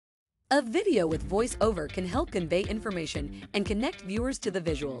A video with voiceover can help convey information and connect viewers to the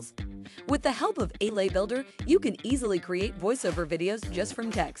visuals. With the help of Elai Builder, you can easily create voiceover videos just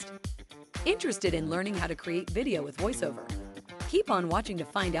from text. Interested in learning how to create video with voiceover? Keep on watching to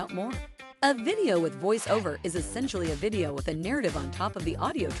find out more. A video with voiceover is essentially a video with a narrative on top of the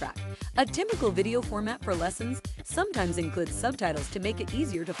audio track. A typical video format for lessons sometimes includes subtitles to make it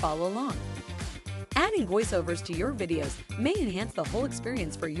easier to follow along. Adding voiceovers to your videos may enhance the whole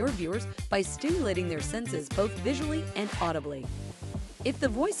experience for your viewers by stimulating their senses both visually and audibly. If the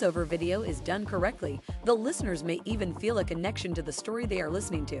voiceover video is done correctly, the listeners may even feel a connection to the story they are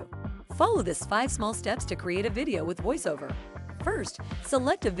listening to. Follow these 5 small steps to create a video with voiceover. First,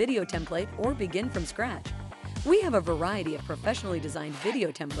 select a video template or begin from scratch. We have a variety of professionally designed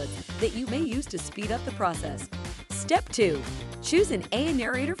video templates that you may use to speed up the process. Step 2. Choose an AI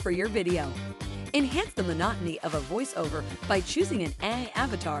narrator for your video. Enhance the monotony of a voiceover by choosing an AI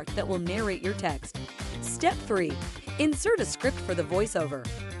avatar that will narrate your text. Step 3. Insert a script for the voiceover.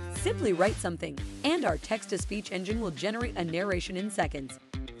 Simply write something, and our text-to-speech engine will generate a narration in seconds.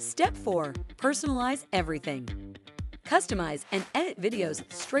 Step 4. Personalize everything. Customize and edit videos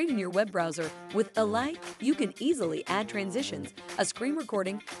straight in your web browser. With Elai, you can easily add transitions, a screen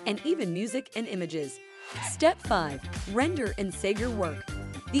recording, and even music and images. Step 5. Render and save your work.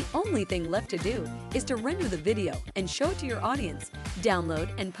 The only thing left to do is to render the video and show it to your audience. Download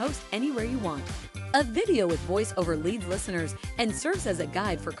and post anywhere you want. A video with voiceover leads listeners and serves as a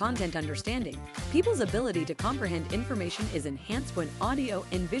guide for content understanding. People's ability to comprehend information is enhanced when audio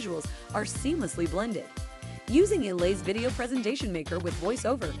and visuals are seamlessly blended. Using Elai's Video Presentation Maker with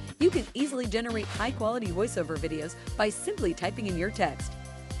voiceover, you can easily generate high-quality voiceover videos by simply typing in your text.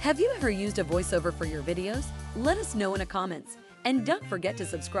 Have you ever used a voiceover for your videos? Let us know in the comments. And don't forget to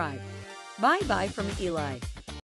subscribe. Bye-bye from Elai.